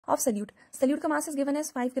of solute. Solute का mass is given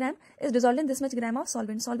as 5 gram, is dissolved in this much gram of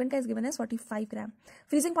solvent. Solvent का is given as 45 gram.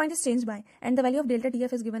 Freezing point is changed by, and the value of delta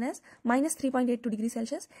TF is given as minus 3.82 degrees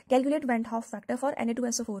Celsius. Calculate Van Hoff factor for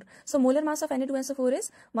Na2SO4. So molar mass of Na2SO4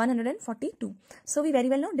 is 142. So we very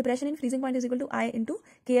well know depression in freezing point is equal to I into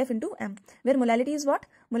Kf into m, where molality is what?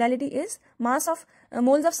 Molality is mass of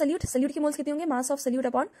moles of solute. Solute की moles कितने होंगे? Mass of solute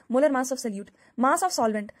upon molar mass of solute. Mass of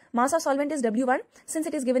solvent. Mass of solvent is W1. Since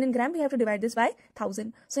it is given in gram, we have to divide this by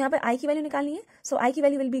 1000. So यहाँ पे I की value निकालनी है. So I की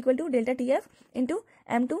value will be equal to delta TF into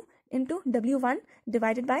M2 into W1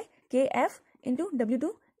 divided by KF into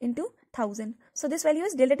W2 into 1000. So this value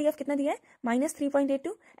is delta TF कितना दिया है? minus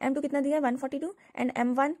 3.82. M2 कितना दिया है? 142. And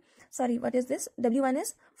M1, sorry, what is this? W1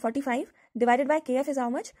 is 45 divided by KF is how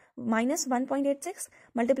much? Minus 1.86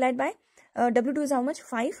 multiplied by W2 is how much?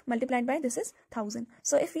 5 multiplied by this is 1000.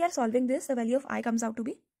 So if we are solving this, the value of I comes out to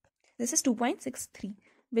be, this is 2.63,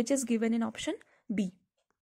 which is given in option B.